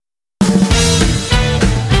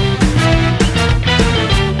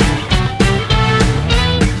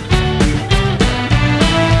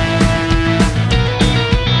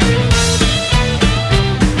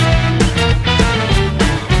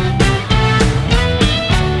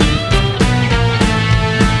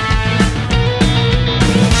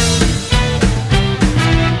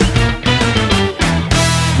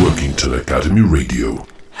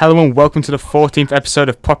Hello and welcome to the 14th episode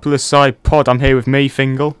of Popular Side Pod. I'm here with me,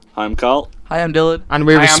 Fingal. I'm Carl. Hi, I'm Dylan. And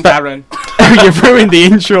we're Hi, I'm Darren. You've ruined the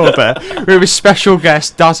intro there. We're with special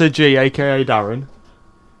guest Dazza G, aka Darren.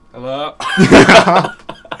 Hello.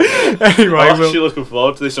 Anyway, I'm actually looking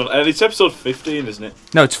forward to this one. And it's episode 15, isn't it?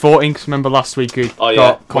 no, it's 14 because remember last week we got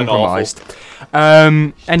went compromised.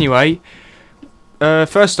 Anyway,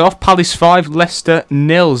 first off, Palace 5, Leicester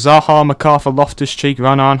 0, Zaha, MacArthur, Loftus-Cheek,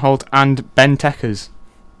 Van Aanholt and Ben Teckers.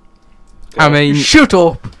 I mean... Shut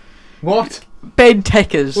up! What? Ben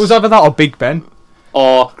Teckers. It was either that or Big Ben.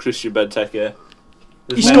 Or Christian Benteke. There's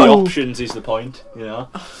He's many got- options is the point, you know.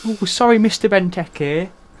 Oh, sorry, Mr. Benteke.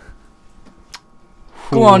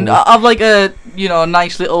 Go on, I've like a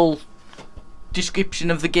nice little description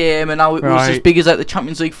of the game and how it was as Right. big as like the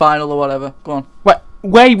Champions League final or whatever. Go on.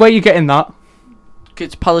 Where are you getting that?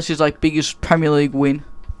 It's Palace's like biggest Premier League win.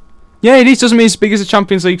 Yeah, it is. Doesn't mean it's as big as the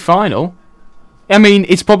Champions League final. I mean,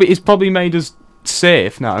 it's probably made us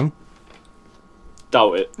safe now.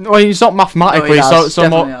 Doubt it. Well, it's not mathematically, No, so I'm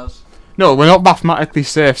definitely not, has. no, we're not mathematically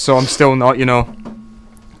safe, so I'm still not,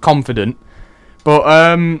 confident. But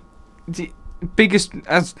the biggest,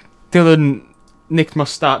 as Dylan nicked my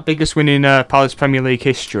stat, biggest win in Palace Premier League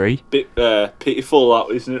history. Bit pitiful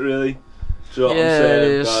that, isn't it, really? Do you know what Yeah, I'm saying,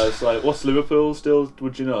 it is. guys? Like, what's Liverpool still?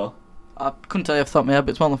 Would you know? I couldn't tell you off the top of my head,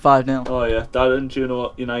 but it's more than 5-0. Oh, yeah. Darren, do you know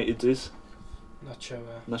what United is? Not sure.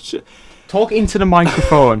 Not sure. Talk into the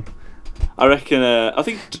microphone. I reckon, I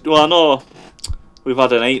know we've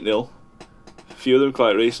had an 8-0. A few of them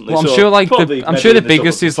quite recently. Well, I'm so sure probably I'm maybe sure the in double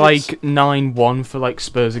biggest is digits. like 9-1 for like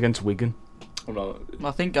Spurs against Wigan. I'm not-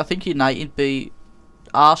 I think United beat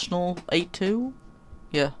Arsenal 8-2.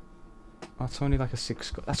 Yeah. That's only like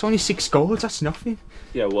that's only 6 goals. That's nothing.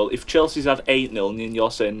 Yeah, well, if Chelsea's had 8-0 and you're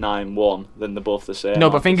saying 9-1, then they're both the same. No,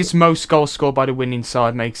 but I aren't think they? it's most goals scored by the winning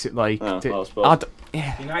side makes it like. Oh, well, I suppose.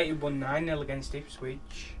 Yeah. United won 9-0 against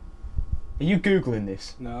Ipswich. Are you googling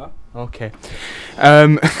this? No. Okay.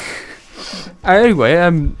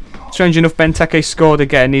 Anyway, strange enough, Benteke scored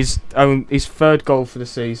again his third goal for the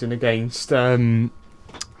season against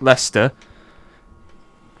Leicester.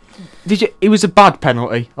 It was a bad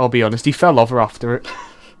penalty. I'll be honest. He fell over after it.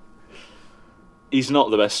 He's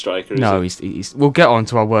not the best striker, is No, he? he's. We'll get on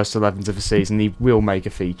to our worst 11s of the season. He will make a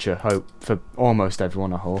feature. Hope for almost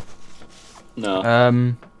everyone. I hope.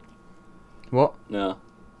 No, What? no.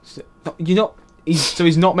 No, you're not.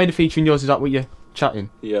 He's not made a feature in yours. Is that what you're chatting?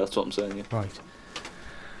 Yeah, that's what I'm saying, yeah.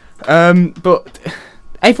 Right. But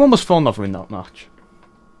everyone was falling over in that match.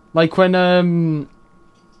 Like when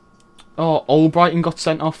Albrighton got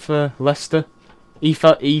sent off for Leicester.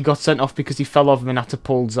 He got sent off because he fell over and had to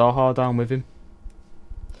pull Zaha down with him.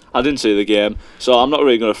 I didn't see the game, so I'm not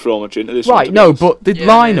really going to throw much into this one, Right, to be no, honest. but the Yeah,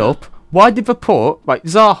 lineup. Why did they put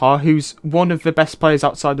Zaha, who's one of the best players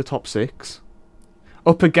outside the top 6,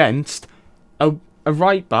 up against a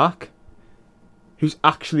right back who's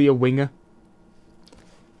actually a winger?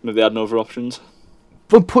 Maybe they had no other options.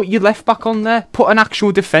 Well, put your left back on there. Put an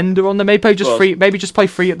actual defender on there. Maybe just play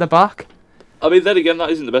free at the back. I mean, then again, that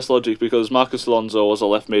isn't the best logic, because Marcus Alonso was a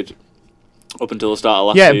left mid up until the start of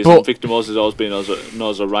last Yeah, season. but- Victor Moses has always been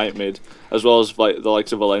known as a right mid, as well as like the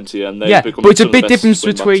likes of Valencia, and they've Yeah, become but it's a some of the big best difference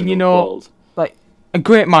wing backs between, in the world. A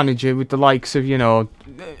great manager with the likes of,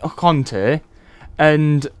 Conte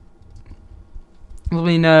and,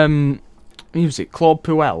 who was it, Claude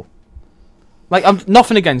Puel. Like, I'm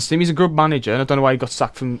nothing against him. He's a good manager, and I don't know why he got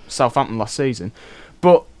sacked from Southampton last season.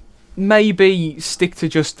 But maybe stick to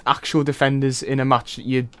just actual defenders in a match that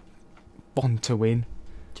you want to win.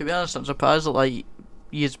 To be honest, I'm surprised that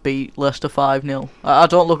you beat Leicester 5-0. I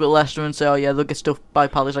don't look at Leicester and say, oh yeah, they'll get stuffed by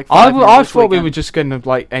Palace like 5-0 I this thought we weekend. were just going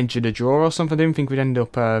to edge a draw or something. I didn't think we'd end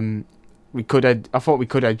up. I thought we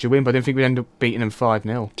could edge a win, but I didn't think we'd end up beating them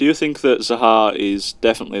 5-0. Do you think that Zaha is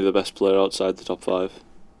definitely the best player outside the top 5?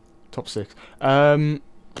 Top 6.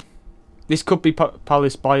 This could be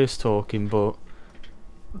Palace bias talking, but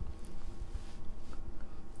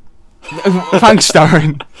thanks,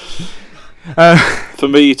 Darren. For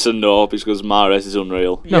me, it's a no, because Mahrez is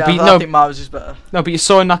unreal. No, Yeah, but I think Mahrez is better. No, but you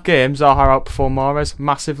saw in that game Zaha outperformed Mahrez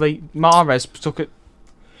massively. Mahrez took it.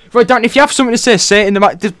 Right, Darren, if you have something to say it in the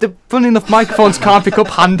mic. The funny enough, microphones can't pick up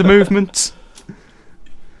hand movements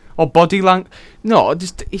or body language. No,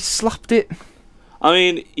 he slapped it. I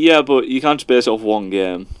mean, yeah, but you can't just base it off one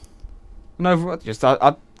game. No,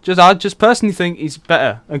 I just personally think he's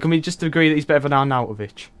better. And can we just agree that he's better than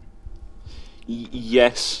Arnautovic?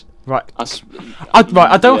 Yes. Right. I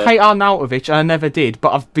I don't hate Arnautovic, and I never did,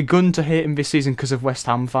 but I've begun to hate him this season because of West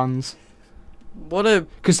Ham fans. What a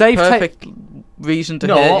Because they've perfect reason to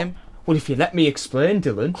hate him. Well, if you let me explain,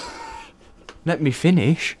 Dylan. let me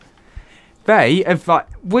finish. They have I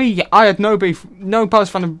had no beef. No Palace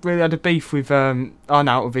fan really had a beef with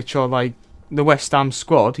Arnautovic or like the West Ham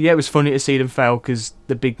squad. Yeah, it was funny to see them fail because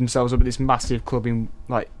they bigged themselves up at this massive club in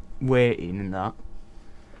like waiting and that.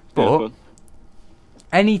 But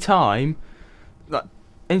anytime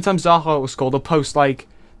Zaha will score, they'll post like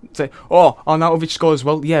say, "Oh, Arnautovic scored as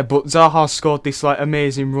well." Yeah, but Zaha scored this like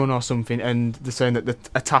amazing run or something, and they're saying that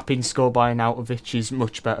a tap-in score by Arnautovic is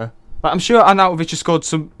much better. Like, I'm sure Arnautovic has scored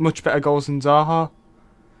some much better goals than Zaha,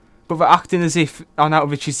 but they're acting as if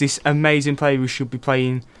Arnautovic is this amazing player who should be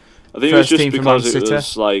playing. I think it was just because it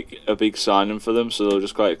was like a big signing for them, so they were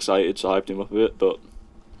just quite excited, so hyped him up a bit. But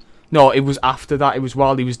no, it was after that. It was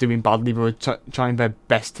while he was doing badly. They were trying their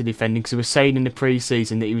best to defend him because they were saying in the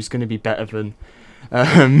pre-season that he was going to be better than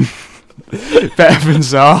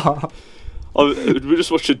Zaha. We just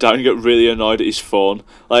watched Darren get really annoyed at his phone,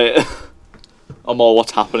 like. Or more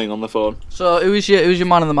what's happening on the phone. So who was your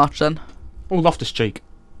man of the match then? Oh, Loftus-Cheek.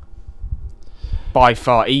 By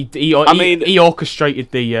far, he orchestrated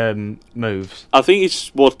the moves. I think it's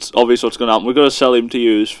what's going to happen. We're going to sell him to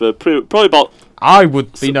use for probably about. I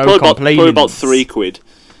would be no complaints. Probably about £3,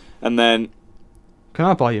 and then. Can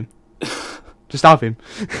I buy him? Just have him.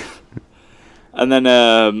 And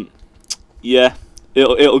then, yeah,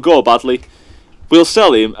 it'll go badly. We'll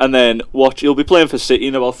sell him and then watch. He'll be playing for City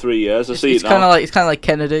in about 3 years. I see it now. It's kind of like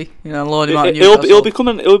Kennedy, loan him out. He'll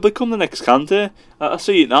become the next Kante. I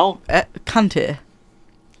see it now. Kante. Do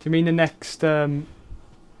you mean the next? Yeah,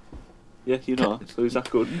 so he's that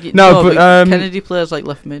good. No, but Kennedy plays like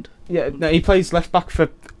left mid. Yeah, no, he plays left back for.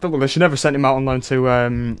 Well, they should never send him out on loan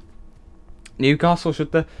to Newcastle,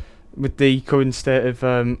 should they? With the current state of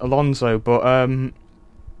Alonso, but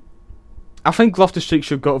I think Loftus-Cheek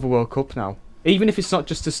should go to the World Cup now. Even if it's not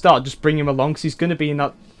just to start, just bring him along, because he's going to be in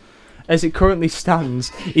that. As it currently stands,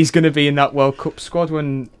 he's going to be in that World Cup squad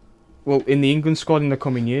in the England squad in the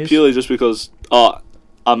coming years. Purely just because, for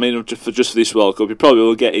this World Cup, he probably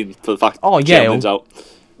will get in for the fact Chamberlain's out.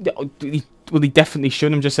 Well, he definitely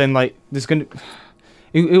should. I'm just saying, like, there's going to.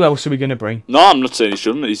 Who else are we going to bring? No, I'm not saying he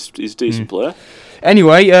shouldn't. He's a decent player.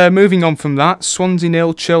 Anyway, moving on from that, Swansea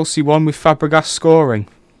 0, Chelsea 1 with Fabregas scoring.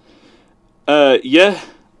 Yeah.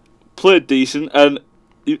 Played decent, and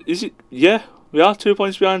is it? Yeah, we are 2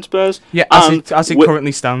 points behind Spurs. Yeah, as it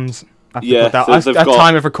currently stands. At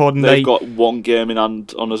time of recording, they've got one game in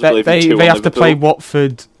hand on us. They have to play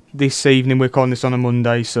Watford this evening. We're calling this on a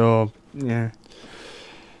Monday, so yeah.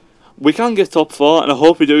 We can get top 4, and I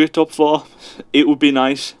hope we do get top 4. It would be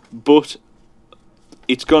nice, but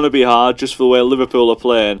it's going to be hard just for the way Liverpool are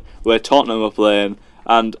playing, where Tottenham are playing,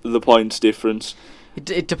 and the points difference.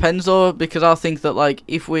 It depends though, because I think that like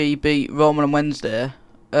if we beat Roma on Wednesday,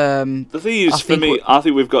 the thing is I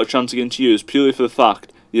think we've got a chance against Hughes purely for the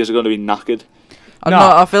fact you are going to be knackered.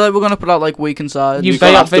 I feel like we're going to put out like weakened sides. You're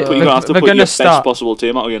going to have to put your best possible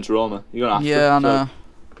team out against Roma. You're going to have to. Yeah, I know.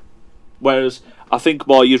 Whereas I think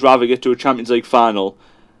you'd rather get to a Champions League final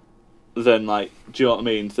than like, do you know what I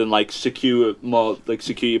mean? Than like secure your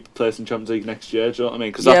place in Champions League next year. Do you know what I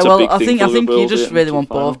mean? Because that's a big thing. I think you just really want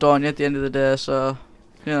both, don't you? At the end of the day, so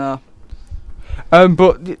yeah.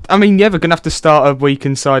 But I mean, yeah, they're gonna have to start a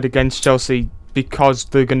weakened side against Chelsea because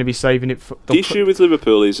they're going to be saving it for. The issue with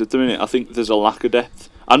Liverpool is at the minute I think there's a lack of depth.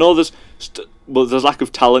 I know there's lack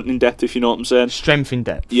of talent in depth, if you know what I'm saying. Strength in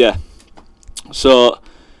depth. Yeah. So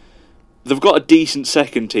they've got a decent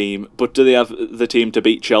second team, but do they have the team to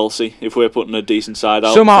beat Chelsea if we're putting a decent side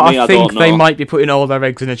out? Somehow I think they might be putting all their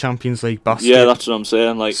eggs in a Champions League basket. Yeah, that's what I'm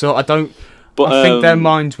saying. Like, so I don't. But I think their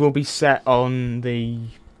minds will be set on the.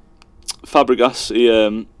 Fabregas,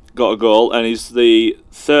 he got a goal, and he's the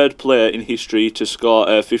third player in history to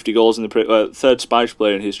score 50 goals in the third Spanish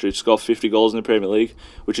player in history to score 50 goals in the Premier League,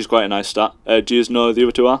 which is quite a nice stat. Do you know who the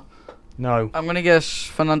other two are? No. I'm gonna guess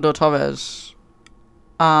Fernando Torres.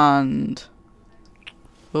 And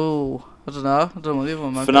I don't know what the other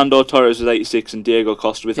one. Fernando Torres with 86 and Diego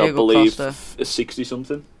Costa with, I believe, 60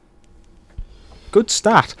 something. Good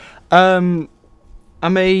stat. I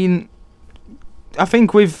mean, I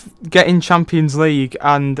think with getting Champions League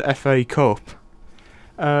and FA Cup,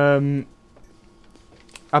 I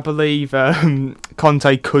believe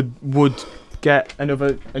Conte would get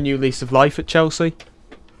a new lease of life at Chelsea.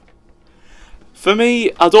 For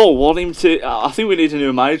me, I don't want him to. I think we need a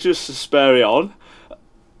new manager just to spur it on.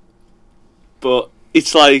 But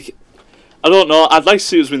it's like, I don't know. I'd like to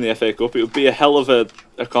see us win the FA Cup. It would be a hell of a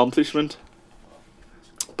accomplishment.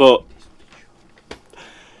 But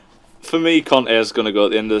for me, Conte is going to go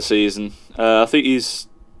at the end of the season. I think he's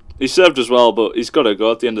served as well, but he's got to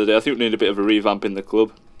go at the end of the day. I think we need a bit of a revamp in the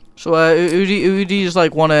club. So who do you just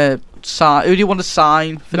like want to sign? Who do you want to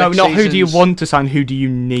sign for No, next not who do you seasons? want to sign. Who do you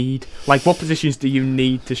need? Like, what positions do you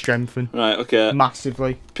need to strengthen Right, okay.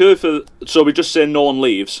 massively? Purely for so we just say no one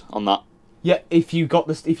leaves on that. Yeah, if you get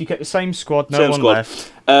the same squad, no Same one squad.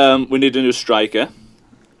 left. We need a new striker.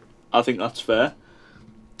 I think that's fair.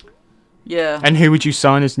 Yeah. And who would you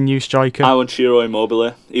sign as the new striker? I want Ciro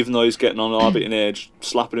Immobile, even though he's getting on a bit in age,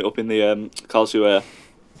 slapping it up in the Calcio air.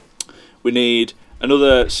 We need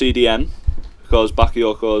another CDM because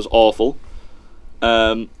Bakayoko's awful.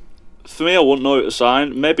 For me, I wouldn't know who to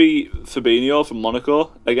sign. Maybe Fabinho from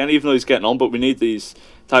Monaco again, even though he's getting on. But we need these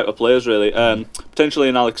type of players really. Potentially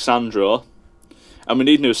an Alexandro, and we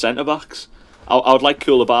need new centre backs. I would like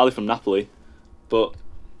Koulibaly from Napoli, but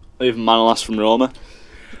even Manolas from Roma.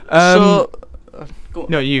 Go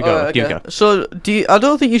no, you go. okay. You go. So I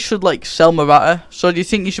don't think you should like sell Morata. So do you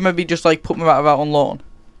think you should maybe just like put Morata out on loan?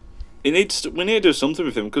 We need to do something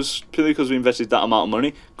with him purely because we invested that amount of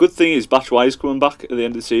money. Good thing is Batshuayi's coming back at the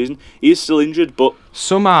end of the season. He's still injured, but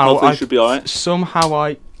Somehow hopefully he should be alright. Somehow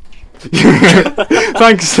I.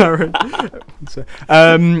 Thanks, Sarah.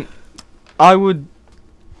 I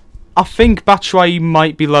think Batshuayi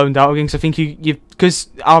might be loaned out again. 'Cause I think because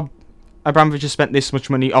Abramovich has spent this much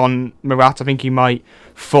money on Murat. I think he might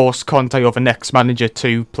force Conte or the next manager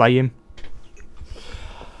to play him.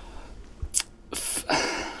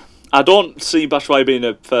 I don't see Batshuayi being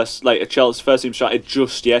a Chelsea first team striker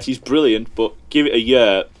just yet. He's brilliant, but give it a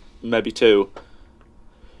year, maybe two.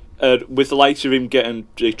 With the likes of him getting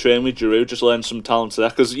trained with Giroud, just learn some talent there.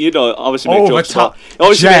 Because obviously make jokes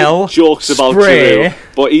about spray. Giroud,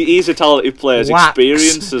 but he's a talented player. His Wax.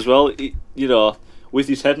 experience as well. With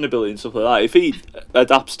his heading ability and stuff like that. If he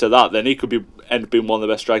adapts to that, then he could end up being one of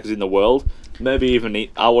the best strikers in the world. Maybe even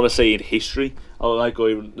I want to say in history. I would like go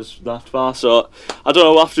even that far. So I don't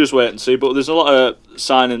know. We'll have to just wait and see. But there's a lot of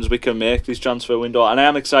signings we can make this transfer window, and I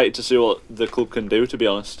am excited to see what the club can do. To be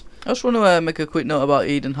honest. I just want to make a quick note about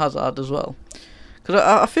Eden Hazard as well, because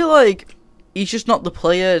I feel like he's just not the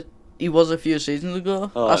player he was a few seasons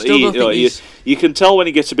ago. I still don't think you can tell when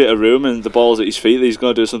he gets a bit of room and the ball's at his feet that he's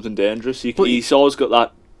going to do something dangerous. He's always got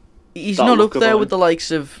that. He's that not look up there about with the likes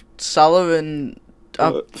of Salah and.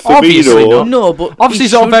 Obviously Firmino. not. No, but Obviously,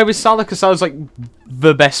 he's not there with Salah because Salah's like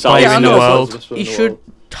the best player Yeah, I in the know, world. He should.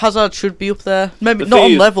 Hazard should be up there. Maybe The not thing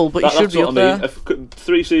on is, level, but he should that's be what up I mean. there.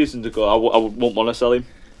 3 seasons ago, I wouldn't want to sell him.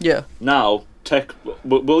 Yeah. Now,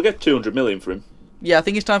 we'll get 200 million for him. Yeah, I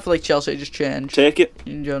think it's time for like Chelsea to just change Take it,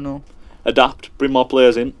 in general. adapt, bring more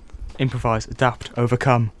players in. Improvise, adapt,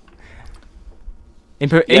 overcome.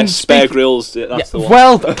 Spare grills. Yeah, that's the one.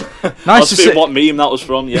 Well, I nice was to thinking see. what meme that was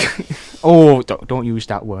from. Yeah, Oh, don't use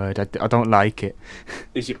that word. I don't like it.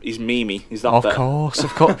 he's Mimi. Is that Of better? course.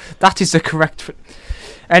 That is the correct.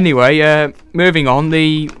 Anyway, moving on.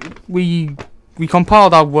 We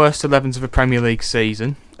compiled our worst 11s of the Premier League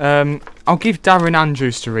season. I'll give Darren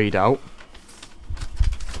Andrews to read out.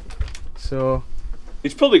 So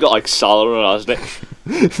He's probably got like Salah on, hasn't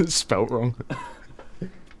it? spelt wrong.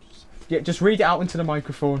 Yeah, just read it out into the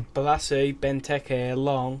microphone. Balassi, Benteke,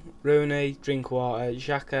 Long, Rooney, Drinkwater,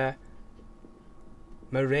 Xhaka,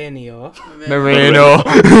 Moreno, Moreno.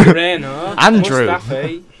 Andrew.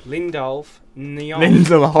 Mustafi, Lindelof,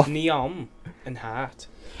 Lindelof. Neom, and Hart.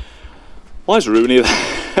 Why is Rooney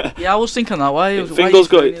there? Yeah, I was thinking that. Why Fingal's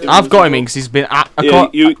got it. I've got him in because he's been.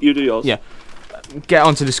 You do yours. Yeah. Get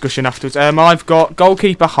on to discussion afterwards. I've got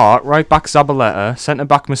goalkeeper Hart, right back Zabaleta, centre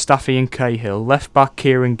back Mustafi and Cahill, left back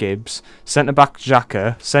Kieran Gibbs, centre back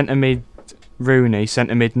Xhaka, centre mid Rooney,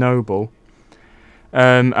 centre mid Noble,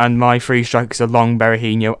 and my 3 strikers are Long,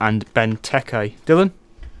 Berahino, and Benteke. Dylan?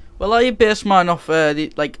 Well, I base mine off I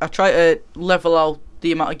try to level out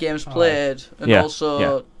the amount of games played and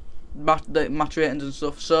also the match ratings and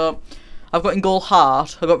stuff. So I've got in goal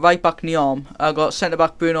Hart, I've got right back Neom, I've got centre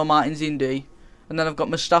back Bruno Martins Indy, and then I've got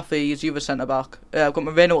Mustafi as the other centre back. I've got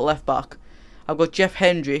Moreno at left back. I've got Jeff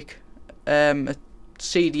Hendrick, a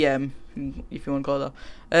CDM, if you want to call that.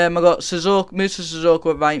 I've got Musa Sissoko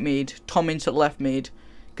at right mid, Tom Ince at left mid,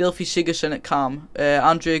 Gylfi Sigurdsson at cam,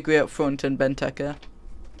 Andre Gray up front, and Benteke.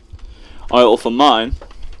 Alright, well for mine,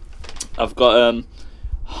 I've got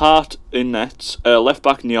Hart in nets, left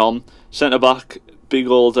back Neom, centre back big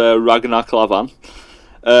old Ragnar Klavan,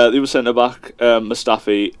 the other centre back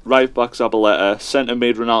Mustafi, right back Zabaleta, centre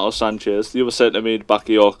mid Renato Sanchez, the other centre mid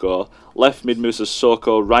Bakayoko, left mid Musa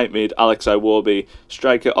Sissoko, right mid Alex Iwobi,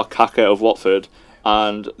 striker Okaka of Watford,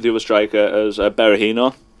 and the other striker is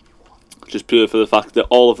Berahino, just purely for the fact that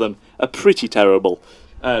all of them are pretty terrible.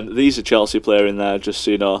 And these are Chelsea player in there, just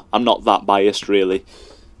so you know. I'm not that biased, really.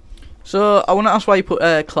 So I want to ask why you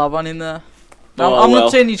put Klavan in there. I'm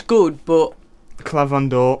not saying he's good, but Clavon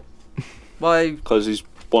Dort. why? Because he's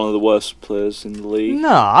one of the worst players in the league. No,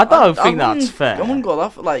 I don't think that's fair. I wouldn't go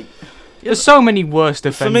that far, like. There's so many worse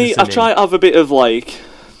defenders. For me, than I try to have a bit of like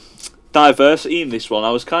diversity in this one.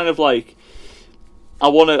 I was kind of like, I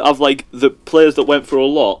want to have like the players that went for a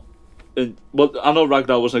lot. And well, I know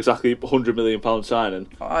Ragnar wasn't exactly £100 million signing.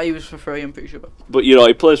 He was for free, I'm pretty sure. But you know,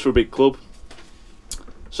 he plays for a big club,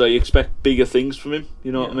 so you expect bigger things from him.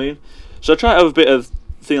 You know what I mean? So I try to have a bit of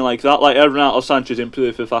thing like that. Like Renato Sanchez, in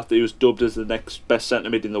particular, for the fact that he was dubbed as the next best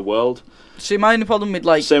centre mid in the world. See, my only problem with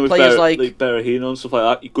like same with players like Berahino and stuff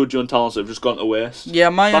like that. Good young talents that have just gone to waste. Yeah,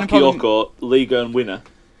 my only problem. Bakayoko, Liga and winner.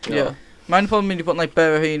 Yeah. My only problem when you put like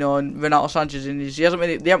Berahino and Renato Sanchez in is they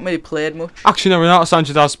haven't really played much. Actually, no, Renato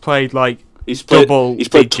Sanchez has played like He's played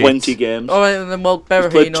digits. 20 games. Oh, and then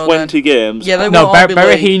Berahino. He's played 20 games. Yeah,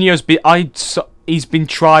 Berahino's he's been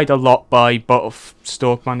tried a lot by both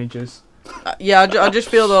Stoke managers. I just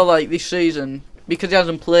feel though like this season, because he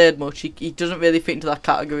hasn't played much, he doesn't really fit into that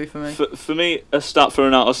category for me. For me, a stat for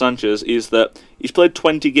Renato Sanchez is that he's played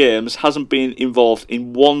 20 games, hasn't been involved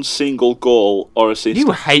in one single goal or assist.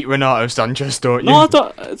 You hate Renato Sanchez, don't you? No, I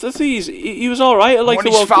don't. The thing is, he was alright. I like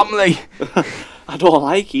his family. I don't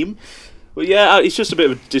like him. But yeah, it's just a bit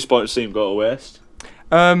of a disappointing to see him go to waste.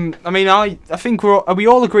 I mean, I think are we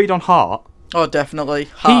all agreed on Hart? Oh, definitely.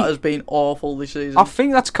 Hart has been awful this season. I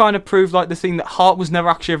think that's kind of proved like the thing that Hart was never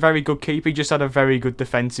actually a very good keeper. He just had a very good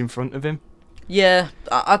defence in front of him. Yeah,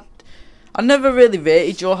 I never really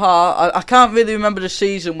rated Joe Hart. I can't really remember the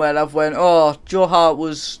season where I've went, oh, Joe Hart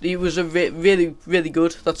was a really, really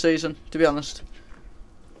good that season, to be honest.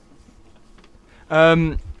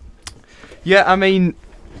 Yeah, I mean,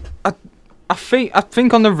 I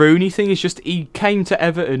think on the Rooney thing, it's just he came to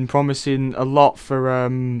Everton promising a lot for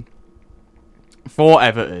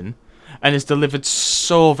Everton, and has delivered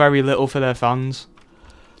so very little for their fans.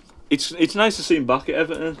 It's nice to see him back at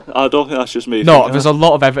Everton. I don't think that's just me. No, there's a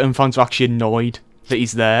lot of Everton fans who are actually annoyed that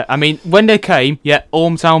he's there. I mean, when they came, yeah,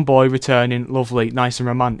 hometown boy returning, lovely, nice and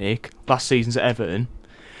romantic, last season's at Everton.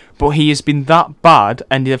 But he has been that bad,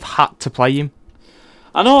 and they've had to play him.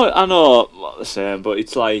 I know what they're saying, but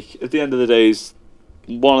it's like, at the end of the day, he's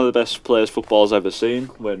one of the best players football's ever seen,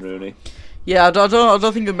 Wayne Rooney. Yeah, I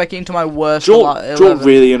don't think I'd make it into my worst. Joe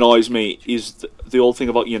really annoys me is the old thing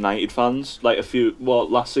about United fans. Like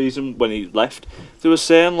last season when he left, they were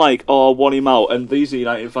saying like, "Oh, I want him out," and these are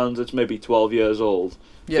United fans that's maybe 12 years old,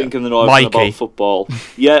 thinking they're not about football.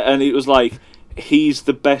 Yeah, and it was like, he's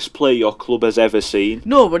the best player your club has ever seen.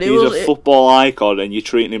 No, but he's a football icon, and you're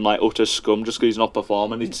treating him like utter scum just because he's not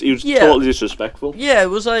performing. He was totally disrespectful. Yeah, it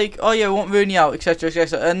was like, oh yeah, we want Rooney out, etc.,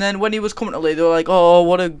 etc. And then when he was coming to league, they were like, oh,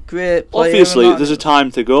 what a great player. Obviously, there's a time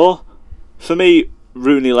to go. For me,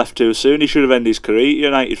 Rooney left too soon. He should have ended his career at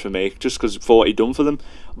United for me, just because of what he'd done for them.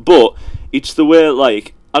 But it's the way,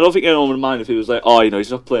 like, I don't think anyone would mind if he was like, oh,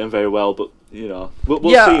 he's not playing very well, but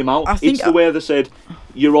we'll see him out. It's the way they said,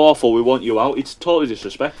 you're awful, we want you out. It's totally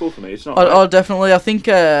disrespectful for me. It's not. Oh, definitely. I think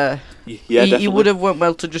definitely. He would have went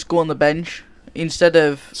well to just go on the bench instead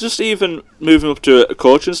of just even moving up to a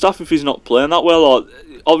coaching staff if he's not playing that well. Or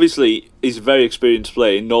obviously he's a very experienced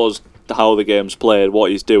player. He knows how the game's played,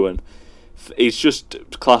 what he's doing. It's just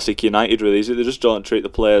classic United, really. They just don't treat the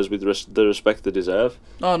players with the respect they deserve.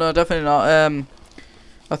 Oh no, definitely not.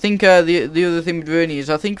 I think the other thing with Rooney is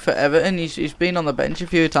I think for Everton he's been on the bench a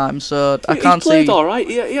few times, so I can't see. He's played alright.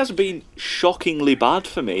 He hasn't been shockingly bad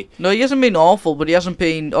for me. No, he hasn't been awful, but he hasn't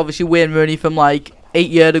been obviously Wayne Rooney from like 8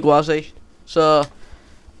 years ago, has he? So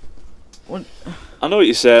I know what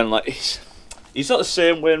you're saying. Like he's not the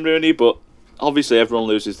same Wayne Rooney, but obviously everyone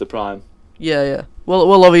loses the prime. Yeah.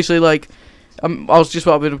 Well, obviously like I was just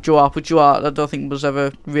about a bit of Joe Hart, but Joe Hart I don't think was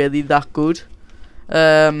ever really that good.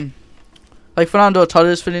 Like Fernando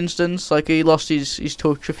Torres, for instance, like he lost his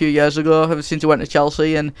touch a few years ago ever since he went to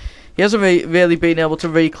Chelsea, and he hasn't really been able to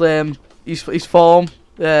reclaim his form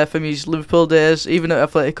from his Liverpool days, even at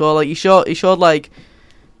Atletico. Like he showed like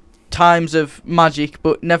times of magic,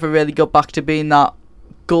 but never really got back to being that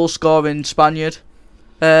goal-scoring Spaniard.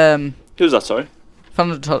 Who's that? Sorry.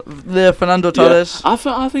 Fernando Torres. Yeah.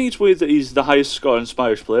 I think it's weird that he's the highest scoring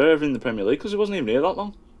Spanish player ever in the Premier League because he wasn't even here that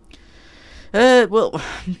long. Well,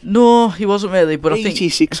 no, he wasn't really, but 86 I think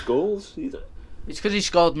 86 goals. It's because he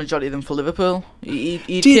scored majority of them for Liverpool. Did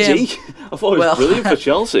he? I thought he was brilliant for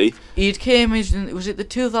Chelsea. He came, was it the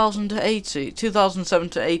 2007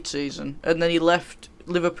 to 8 season, and then he left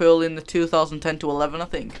Liverpool in the 2010 to 11, I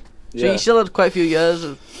think. So he still had quite a few years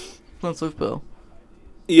of playing for Liverpool.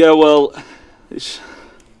 Yeah, well, it's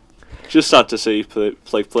just sad to see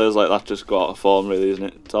players like that just go out of form, really, isn't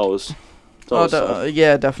it? It's always sad.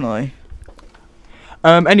 Yeah, definitely.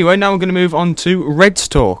 Anyway, now we're going to move on to Reds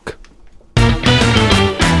talk.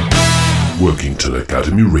 Workington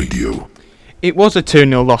Academy Radio. It was a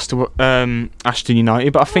 2-0 loss to Ashton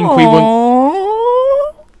United, but I think we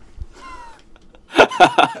won.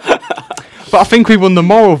 But I think we won the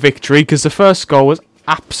moral victory because the first goal was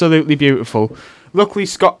absolutely beautiful. Luckily,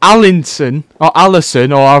 Scott Allison, or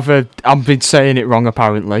I've been saying it wrong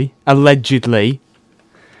apparently, allegedly,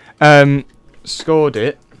 scored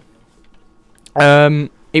it.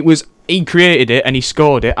 He created it and he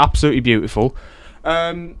scored it, absolutely beautiful.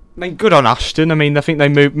 Good on Ashton. I mean, I think they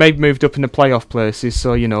moved up in the playoff places,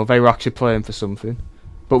 so they were actually playing for something.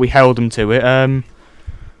 But we held them to it.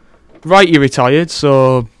 Wrighty retired,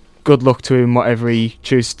 so good luck to him, whatever he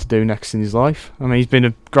chooses to do next in his life. I mean, he's been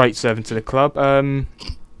a great servant to the club.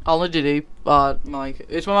 How long did he, Mike?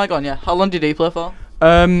 Is my mic on? Yeah. How long did he play for?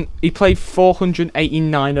 He played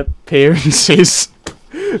 489 appearances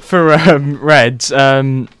for Reds. I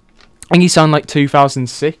think he signed like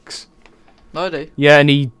 2006. No, did he? Yeah, and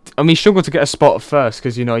he struggled to get a spot at first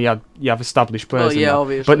because you have established players. Oh yeah,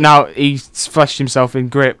 obviously. But now he's fleshed himself in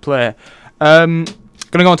great play.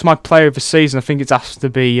 Gonna go on to my player of the season. I think it's has to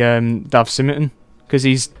be Dav Simonton because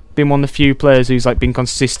he's been one of the few players who's been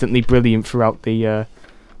consistently brilliant throughout the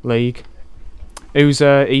league. Who's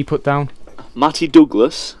he put down? Matty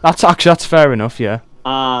Douglas. That's fair enough. Yeah.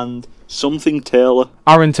 And something Taylor.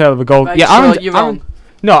 Aaron Taylor, the goal. Right, Yeah, so Aaron. you're wrong.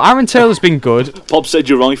 No, Aaron Taylor's been good. Bob said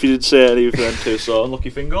you're wrong if you didn't say any of them too, so unlucky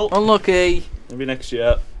Fingal. Unlucky. Maybe next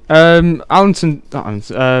year. Douglas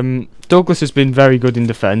has been very good in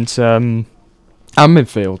defence. And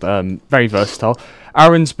midfield, very versatile.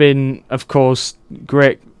 Aaron's been, of course,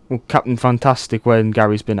 great. Well, captain fantastic when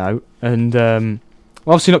Gary's been out, and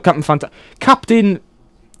obviously not captain fantastic. Captain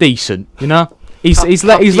decent, He's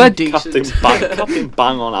led Decent. Captain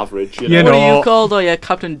bang on average. You What know. are you called? Oh yeah,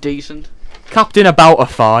 Captain Decent. captain about a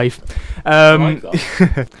 5. I like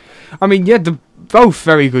that. I mean, yeah, they're both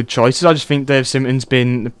very good choices. I just think Dave Simpson's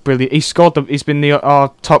been brilliant. He's been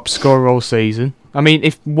our top scorer all season. I mean,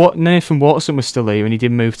 if Nathan Watson was still here and he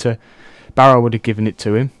didn't move to Barrow, I would have given it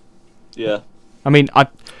to him. Yeah. I mean, I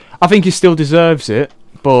think he still deserves it,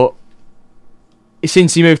 but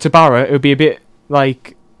since he moved to Barrow, it would be a bit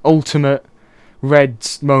like ultimate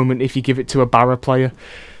Reds moment if you give it to a Barrow player.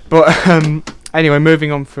 But anyway,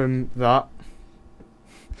 moving on from that.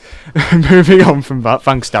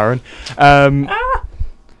 Thanks, Darren. That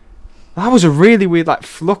was a really weird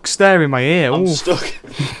flux there in my ear. I'm Ooh. stuck.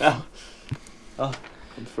 I'm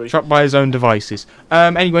free. Trapped by his own devices.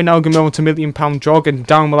 Anyway, now we're going to move on to £1 Million Jog, and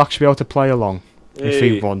Darren will actually be able to play along if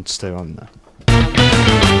he wants to on there.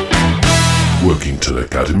 Workington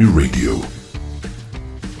Academy Radio.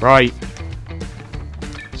 Right.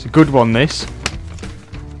 It's a good one, this.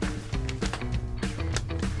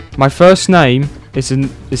 My first name is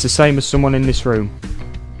the same as someone in this room.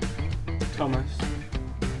 Thomas.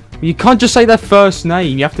 You can't just say their first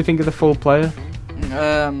name. You have to think of the full player.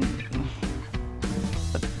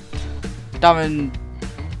 Darren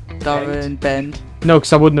Bend. No,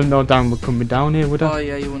 because I wouldn't have known Darren would come down here, would I? Oh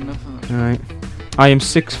yeah, you wouldn't have. Alright. I am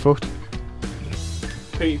 6 foot.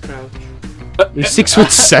 Peter Crouch. He's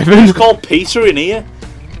 6'7". It's called Peter in here.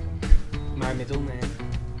 My middle name.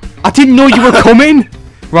 I didn't know you were coming.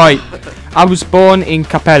 Right. I was born in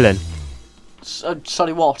Capellen.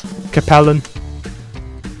 Sorry, what? Capellen.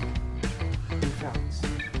 In France.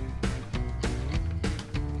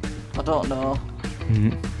 I don't know.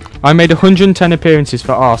 I made 110 appearances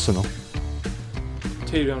for Arsenal.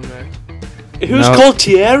 Thierry Henry. Who's No. called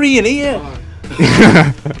Thierry in here?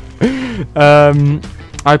 Oh,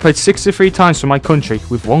 I played 63 times for my country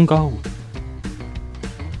with 1 goal.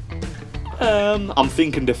 I'm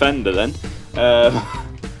thinking defender then.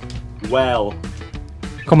 Well.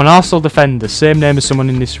 Come on, Arsenal defender, same name as someone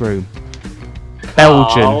in this room.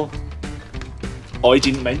 Belgian. Carl. Oh, he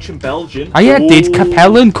didn't mention Belgian. I did. Ooh.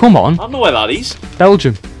 Capellen, come on. I don't know where that is.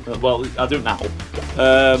 Belgium. Well, I do now.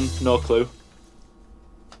 No clue.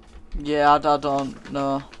 Yeah, I don't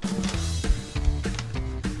know.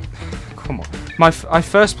 Come on. I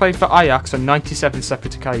first played for Ajax on 97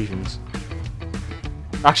 separate occasions.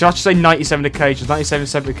 Actually, I should say 97 occasions. 97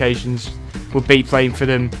 separate occasions would be playing for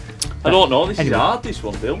them. I don't know. This Anyway. is hard, this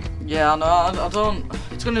one, Bill. Yeah, I know. I don't.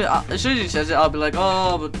 It's gonna. As soon as he says it, I'll be like,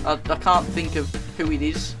 oh, but I can't think of who it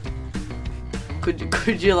is. Could you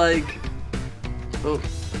Oh,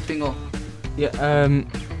 bingo. Yeah,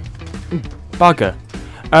 Bugger.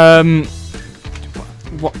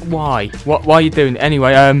 Why? Why are you doing it?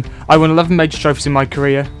 Anyway, I won 11 major trophies in my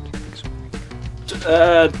career.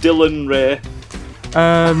 Dylan Ray.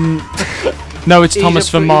 No, it's He's Thomas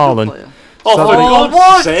a from pretty good Marlon. player. Oh, So for they- God's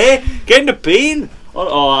what? sake! Get in the bean!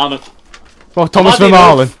 I'm a... Well, Thomas Bloody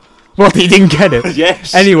Vermaelen. What, he didn't get it?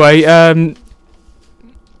 Yes. Anyway,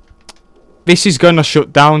 this is going to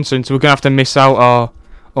shut down soon, so we're going to have to miss out our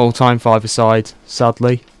all-time five-a-side,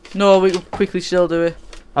 sadly. No, we can quickly still do it.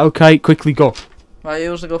 Okay, quickly go. Right,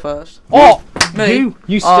 who's gonna go first? Oh! Me?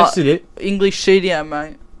 You suggested it. English CDM,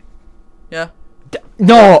 mate.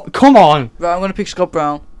 No, come on! Right, I'm gonna pick Scott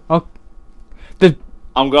Brown. I'm going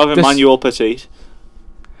to have This- Emmanuel Petit.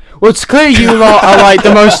 Well, it's clear you lot are like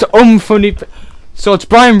the most unfunny... So it's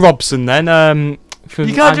Brian Robson then, from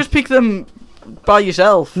You can't just pick them by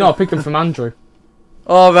yourself. No, I picked them from Andrew.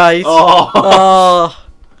 Alright. Oh.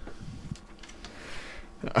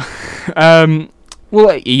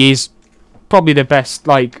 Well, he is probably the best,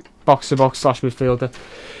 like, box-to-box / midfielder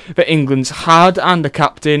that England's had, and the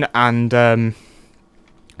captain, and was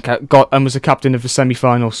a captain of the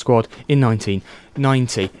semi-final squad in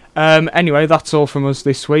 1990. Anyway, that's all from us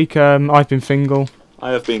this week. I've been Fingal,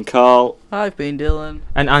 I have been Carl. I've been Dylan.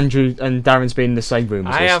 and Andrew and Darren's been in the same room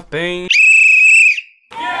as us. I have been.